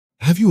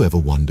Have you ever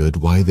wondered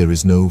why there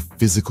is no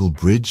physical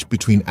bridge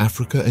between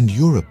Africa and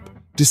Europe,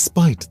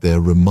 despite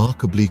their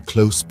remarkably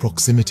close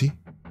proximity?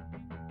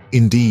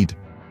 Indeed,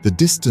 the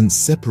distance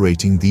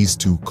separating these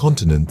two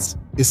continents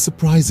is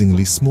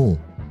surprisingly small.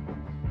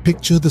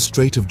 Picture the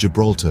Strait of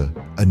Gibraltar,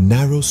 a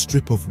narrow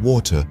strip of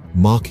water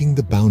marking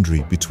the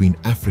boundary between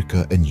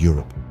Africa and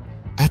Europe.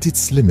 At its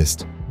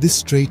slimmest, this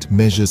strait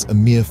measures a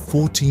mere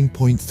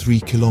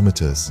 14.3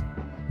 kilometers.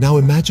 Now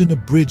imagine a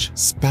bridge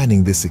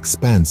spanning this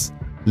expanse,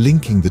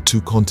 linking the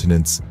two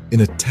continents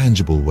in a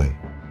tangible way.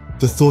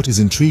 The thought is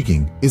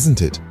intriguing,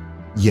 isn't it?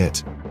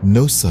 Yet,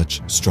 no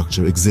such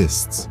structure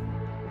exists.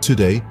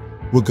 Today,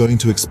 we're going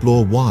to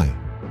explore why.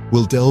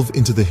 We'll delve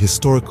into the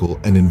historical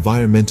and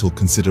environmental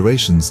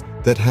considerations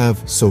that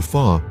have, so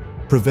far,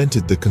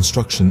 prevented the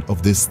construction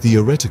of this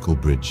theoretical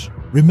bridge.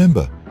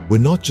 Remember, we're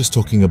not just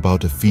talking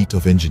about a feat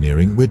of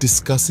engineering, we're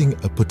discussing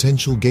a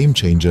potential game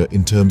changer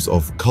in terms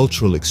of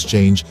cultural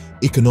exchange,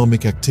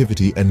 economic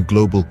activity, and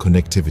global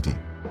connectivity.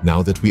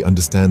 Now that we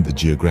understand the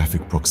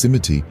geographic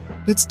proximity,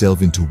 let's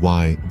delve into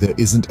why there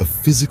isn't a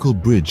physical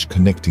bridge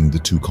connecting the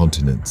two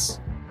continents.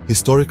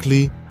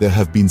 Historically, there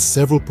have been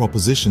several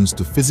propositions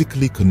to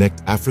physically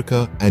connect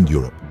Africa and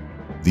Europe.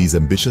 These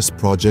ambitious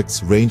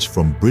projects range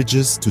from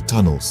bridges to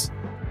tunnels,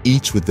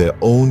 each with their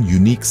own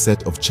unique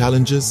set of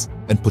challenges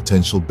and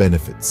potential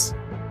benefits.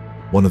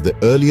 One of the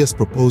earliest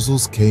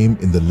proposals came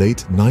in the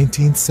late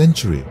 19th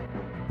century,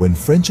 when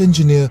French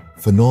engineer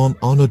Fernand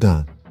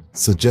Arnaudin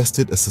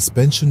suggested a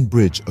suspension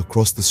bridge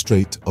across the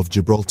Strait of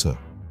Gibraltar.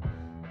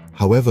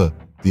 However,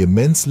 the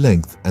immense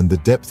length and the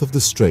depth of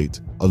the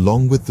strait,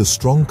 along with the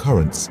strong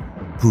currents,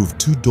 proved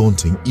too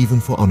daunting even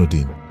for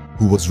Arnaudin,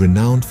 who was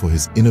renowned for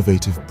his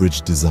innovative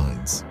bridge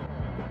designs.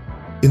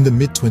 In the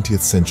mid-20th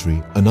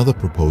century, another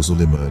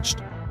proposal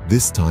emerged,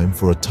 this time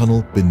for a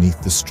tunnel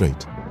beneath the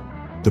strait.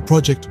 The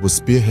project was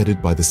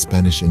spearheaded by the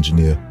Spanish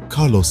engineer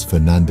Carlos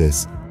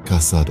Fernández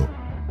Casado.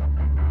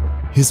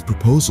 His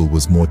proposal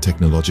was more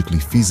technologically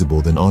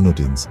feasible than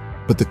Arnaudin's,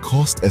 but the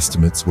cost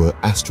estimates were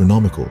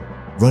astronomical,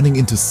 running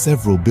into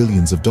several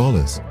billions of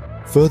dollars.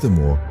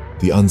 Furthermore,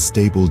 the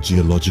unstable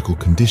geological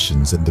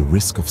conditions and the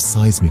risk of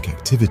seismic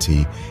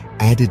activity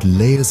added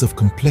layers of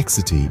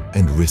complexity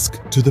and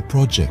risk to the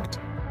project.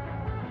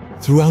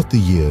 Throughout the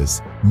years,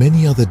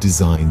 many other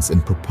designs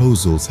and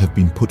proposals have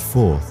been put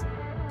forth.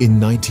 In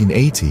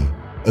 1980,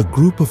 a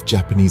group of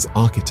Japanese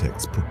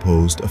architects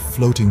proposed a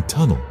floating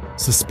tunnel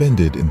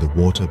suspended in the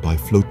water by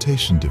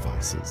flotation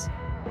devices.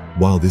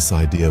 While this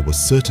idea was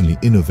certainly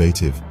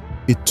innovative,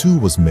 it too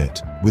was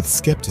met with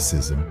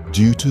skepticism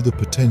due to the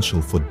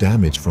potential for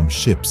damage from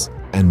ships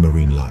and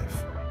marine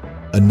life.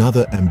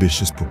 Another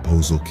ambitious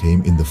proposal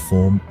came in the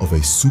form of a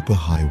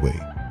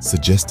superhighway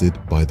suggested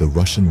by the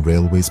Russian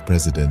Railways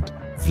president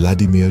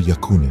Vladimir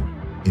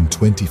Yakunin in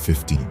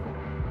 2015.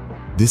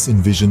 This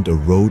envisioned a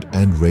road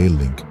and rail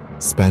link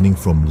spanning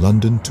from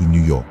London to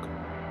New York,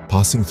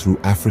 passing through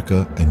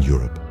Africa and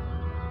Europe.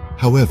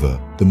 However,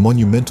 the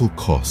monumental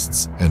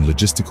costs and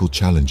logistical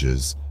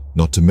challenges,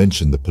 not to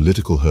mention the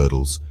political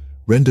hurdles,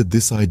 rendered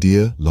this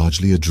idea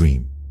largely a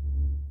dream.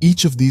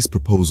 Each of these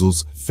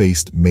proposals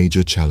faced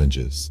major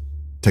challenges.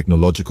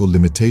 Technological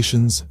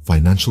limitations,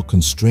 financial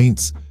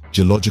constraints,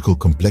 geological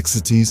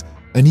complexities,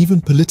 and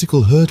even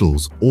political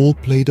hurdles all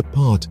played a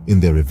part in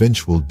their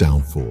eventual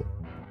downfall.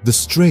 The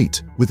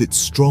strait, with its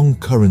strong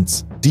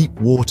currents, deep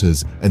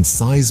waters, and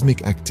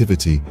seismic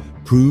activity,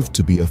 proved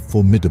to be a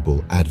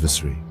formidable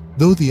adversary.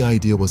 Though the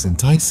idea was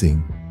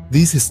enticing,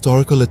 these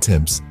historical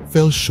attempts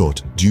fell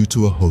short due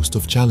to a host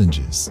of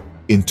challenges.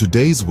 In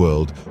today's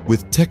world,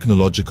 with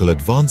technological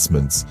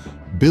advancements,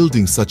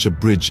 building such a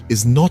bridge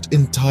is not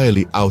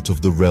entirely out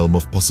of the realm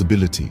of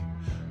possibility.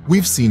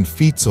 We've seen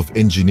feats of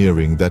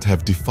engineering that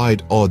have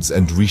defied odds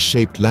and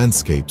reshaped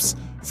landscapes,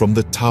 from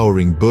the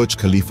towering Burj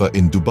Khalifa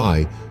in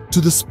Dubai to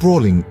the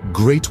sprawling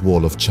Great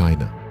Wall of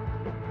China.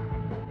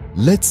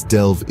 Let's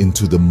delve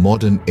into the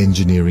modern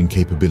engineering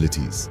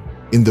capabilities.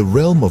 In the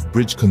realm of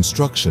bridge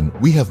construction,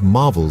 we have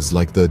marvels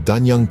like the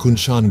Danyang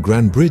Kunshan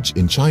Grand Bridge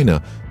in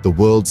China, the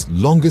world's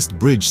longest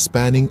bridge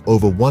spanning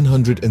over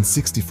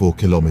 164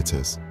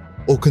 kilometers.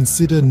 Or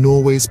consider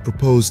Norway's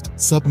proposed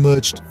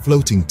submerged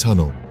floating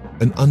tunnel,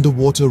 an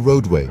underwater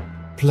roadway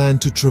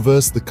planned to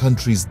traverse the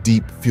country's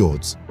deep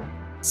fjords.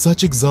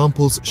 Such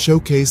examples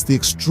showcase the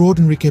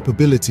extraordinary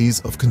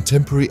capabilities of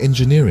contemporary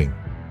engineering.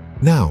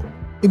 Now,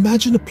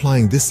 imagine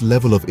applying this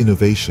level of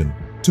innovation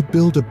to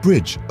build a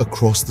bridge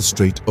across the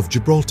Strait of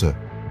Gibraltar.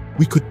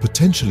 We could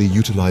potentially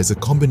utilize a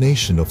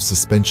combination of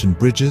suspension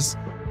bridges,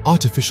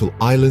 artificial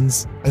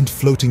islands, and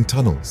floating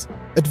tunnels.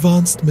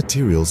 Advanced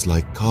materials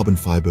like carbon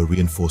fiber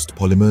reinforced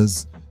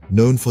polymers,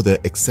 known for their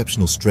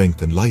exceptional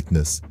strength and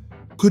lightness,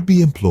 could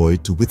be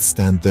employed to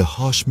withstand the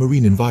harsh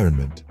marine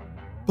environment.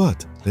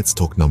 But let's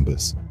talk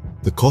numbers.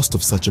 The cost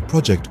of such a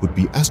project would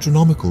be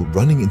astronomical,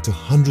 running into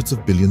hundreds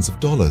of billions of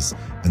dollars,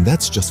 and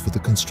that's just for the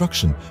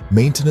construction.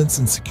 Maintenance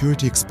and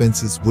security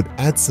expenses would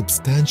add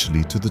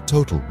substantially to the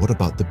total. What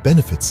about the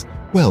benefits?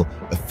 Well,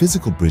 a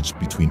physical bridge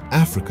between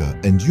Africa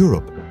and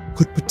Europe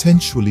could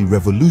potentially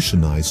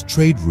revolutionize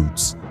trade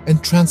routes,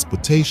 and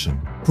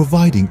transportation,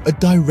 providing a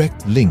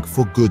direct link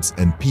for goods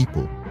and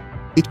people.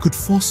 It could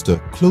foster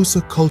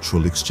closer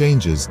cultural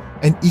exchanges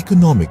and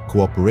economic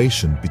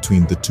cooperation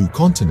between the two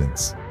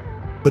continents.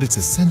 But it's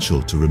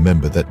essential to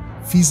remember that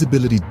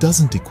feasibility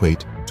doesn't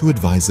equate to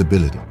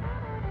advisability.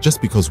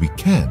 Just because we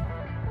can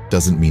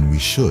doesn't mean we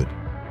should.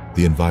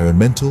 The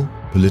environmental,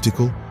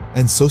 political,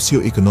 and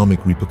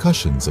socio-economic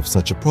repercussions of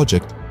such a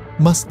project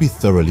must be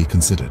thoroughly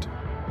considered.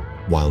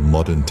 While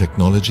modern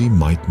technology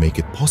might make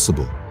it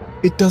possible,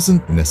 it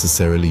doesn't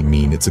necessarily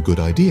mean it's a good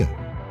idea.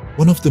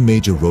 One of the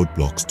major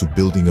roadblocks to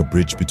building a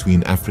bridge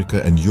between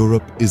Africa and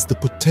Europe is the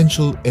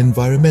potential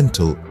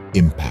environmental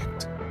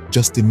impact.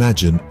 Just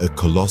imagine a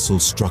colossal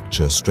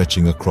structure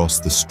stretching across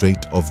the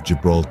Strait of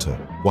Gibraltar.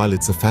 While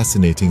it's a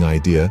fascinating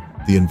idea,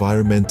 the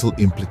environmental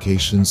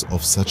implications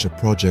of such a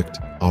project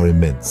are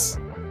immense.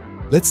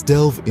 Let's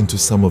delve into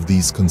some of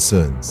these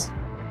concerns.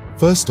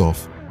 First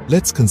off,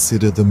 let's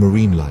consider the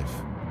marine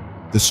life.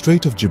 The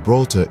Strait of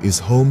Gibraltar is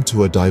home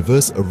to a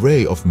diverse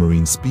array of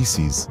marine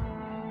species.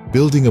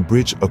 Building a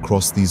bridge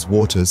across these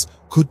waters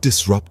could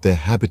disrupt their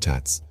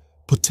habitats,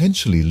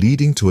 potentially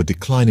leading to a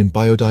decline in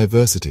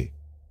biodiversity.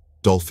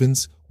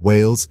 Dolphins,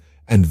 whales,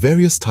 and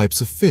various types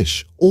of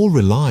fish all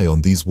rely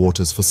on these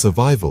waters for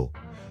survival.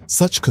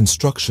 Such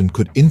construction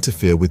could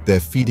interfere with their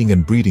feeding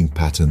and breeding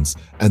patterns,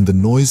 and the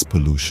noise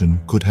pollution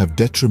could have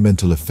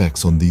detrimental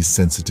effects on these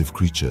sensitive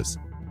creatures.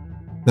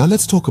 Now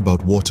let's talk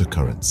about water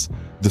currents.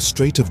 The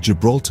Strait of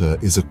Gibraltar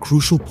is a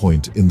crucial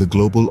point in the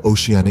global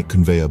oceanic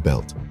conveyor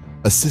belt,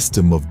 a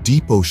system of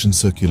deep ocean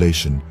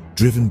circulation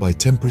driven by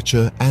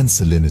temperature and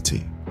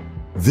salinity.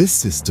 This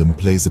system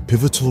plays a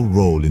pivotal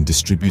role in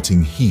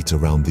distributing heat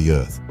around the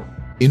Earth,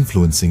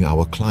 influencing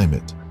our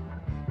climate.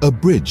 A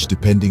bridge,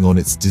 depending on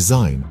its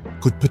design,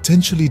 could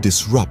potentially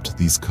disrupt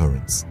these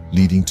currents,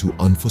 leading to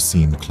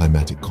unforeseen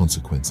climatic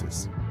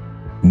consequences.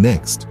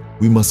 Next,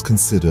 we must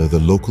consider the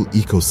local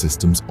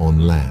ecosystems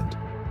on land.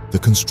 The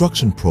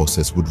construction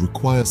process would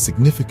require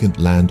significant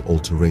land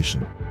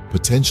alteration,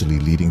 potentially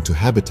leading to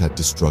habitat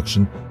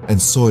destruction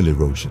and soil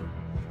erosion.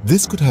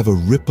 This could have a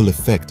ripple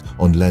effect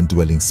on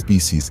land-dwelling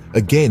species,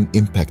 again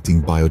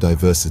impacting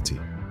biodiversity.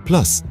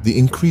 Plus, the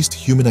increased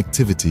human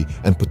activity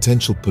and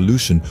potential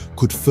pollution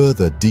could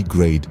further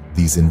degrade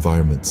these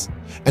environments.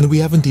 And we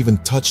haven't even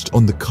touched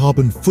on the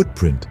carbon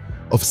footprint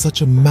of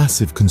such a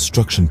massive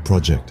construction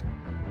project.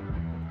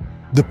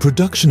 The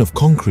production of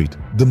concrete,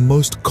 the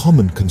most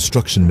common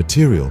construction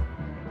material,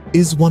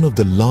 is one of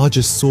the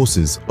largest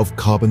sources of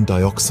carbon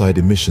dioxide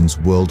emissions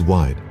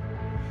worldwide.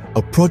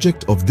 A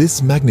project of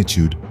this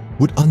magnitude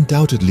would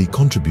undoubtedly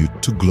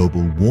contribute to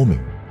global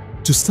warming.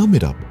 To sum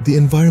it up, the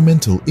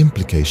environmental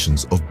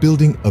implications of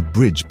building a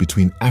bridge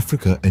between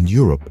Africa and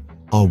Europe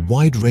are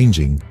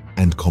wide-ranging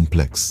and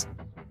complex.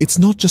 It's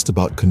not just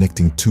about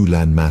connecting two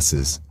land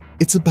masses.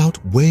 It's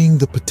about weighing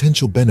the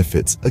potential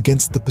benefits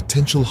against the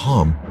potential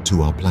harm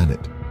to our planet.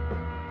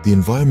 The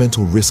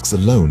environmental risks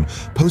alone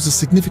pose a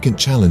significant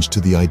challenge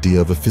to the idea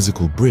of a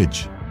physical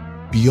bridge.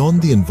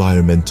 Beyond the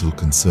environmental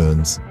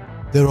concerns,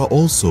 there are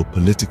also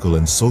political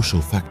and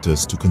social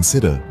factors to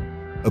consider.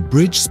 A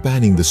bridge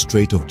spanning the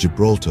Strait of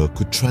Gibraltar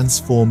could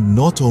transform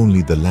not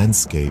only the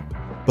landscape,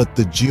 but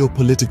the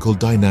geopolitical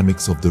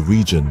dynamics of the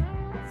region.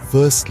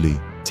 Firstly,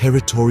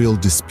 territorial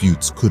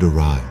disputes could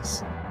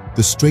arise.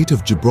 The Strait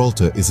of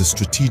Gibraltar is a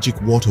strategic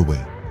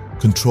waterway,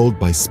 controlled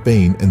by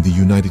Spain and the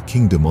United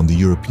Kingdom on the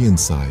European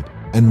side,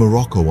 and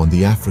Morocco on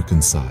the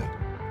African side.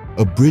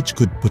 A bridge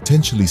could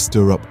potentially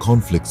stir up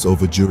conflicts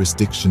over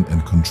jurisdiction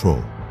and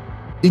control.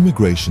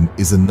 Immigration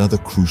is another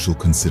crucial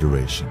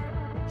consideration.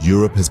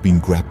 Europe has been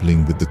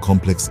grappling with the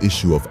complex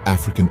issue of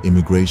African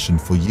immigration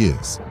for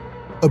years.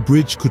 A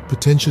bridge could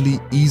potentially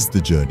ease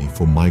the journey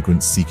for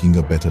migrants seeking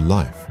a better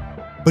life,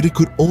 but it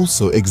could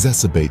also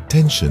exacerbate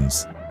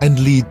tensions and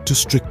lead to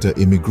stricter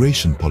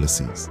immigration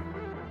policies.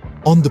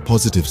 On the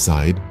positive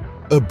side,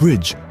 a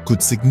bridge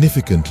could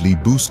significantly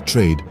boost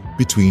trade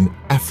between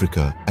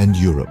Africa and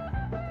Europe.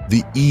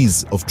 The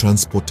ease of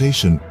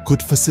transportation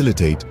could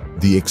facilitate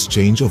the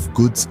exchange of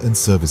goods and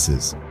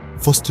services,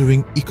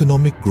 fostering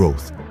economic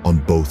growth on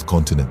both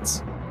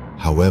continents.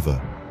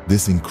 However,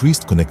 this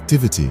increased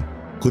connectivity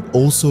could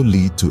also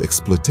lead to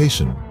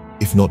exploitation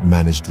if not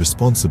managed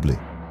responsibly.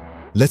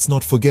 Let's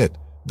not forget,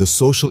 the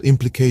social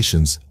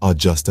implications are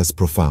just as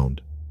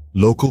profound.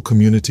 Local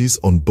communities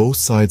on both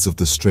sides of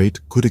the strait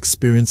could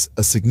experience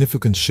a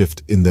significant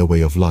shift in their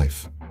way of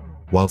life.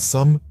 While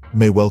some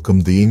may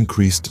welcome the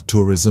increased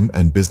tourism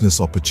and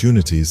business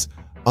opportunities,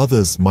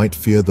 others might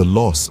fear the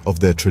loss of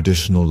their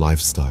traditional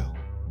lifestyle.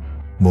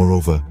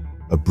 Moreover,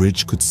 a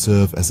bridge could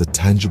serve as a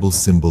tangible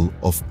symbol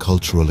of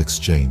cultural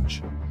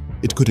exchange.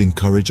 It could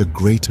encourage a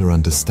greater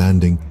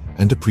understanding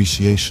and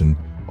appreciation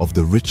of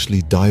the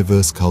richly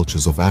diverse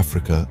cultures of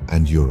Africa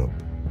and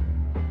Europe.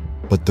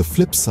 But the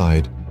flip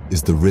side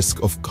is the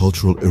risk of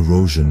cultural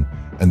erosion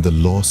and the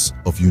loss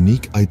of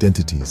unique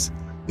identities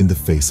in the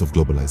face of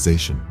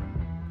globalization.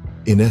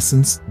 In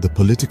essence, the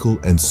political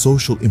and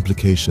social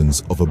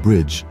implications of a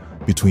bridge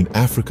between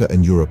Africa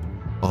and Europe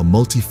are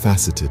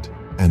multifaceted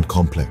and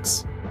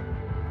complex.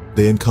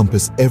 They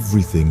encompass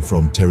everything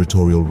from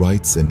territorial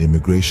rights and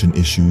immigration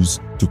issues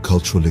to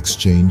cultural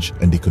exchange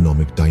and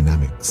economic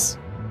dynamics.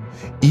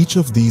 Each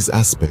of these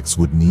aspects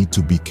would need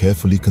to be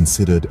carefully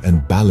considered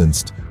and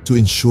balanced to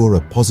ensure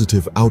a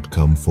positive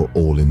outcome for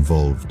all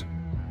involved.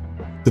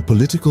 The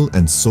political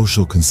and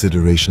social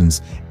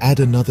considerations add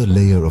another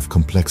layer of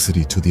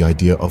complexity to the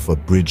idea of a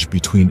bridge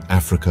between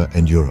Africa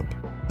and Europe.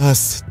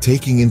 Thus,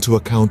 taking into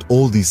account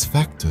all these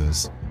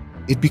factors,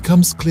 it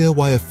becomes clear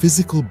why a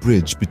physical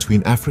bridge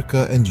between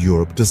Africa and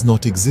Europe does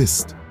not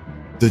exist.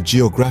 The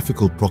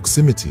geographical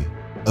proximity,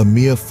 a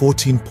mere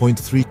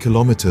 14.3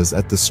 kilometers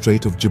at the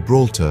Strait of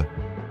Gibraltar,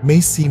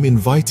 may seem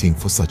inviting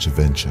for such a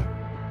venture.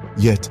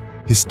 Yet,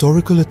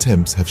 historical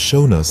attempts have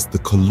shown us the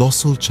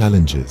colossal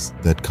challenges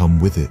that come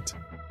with it.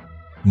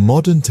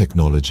 Modern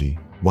technology,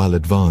 while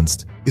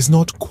advanced, is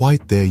not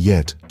quite there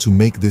yet to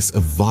make this a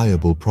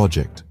viable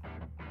project.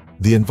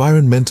 The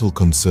environmental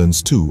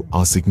concerns too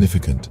are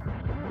significant.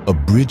 A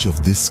bridge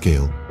of this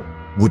scale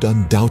would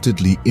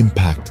undoubtedly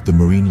impact the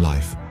marine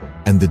life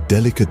and the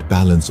delicate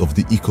balance of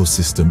the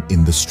ecosystem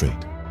in the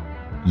strait.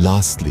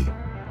 Lastly,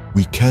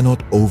 we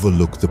cannot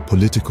overlook the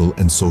political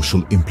and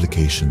social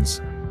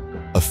implications.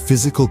 A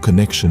physical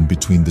connection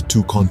between the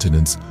two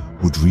continents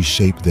would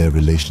reshape their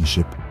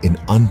relationship in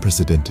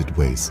unprecedented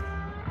ways,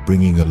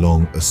 bringing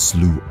along a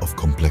slew of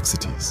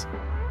complexities.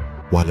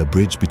 While a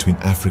bridge between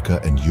Africa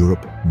and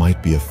Europe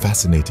might be a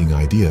fascinating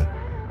idea,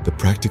 the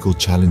practical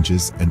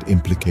challenges and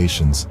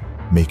implications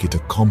make it a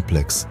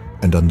complex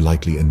and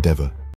unlikely endeavor.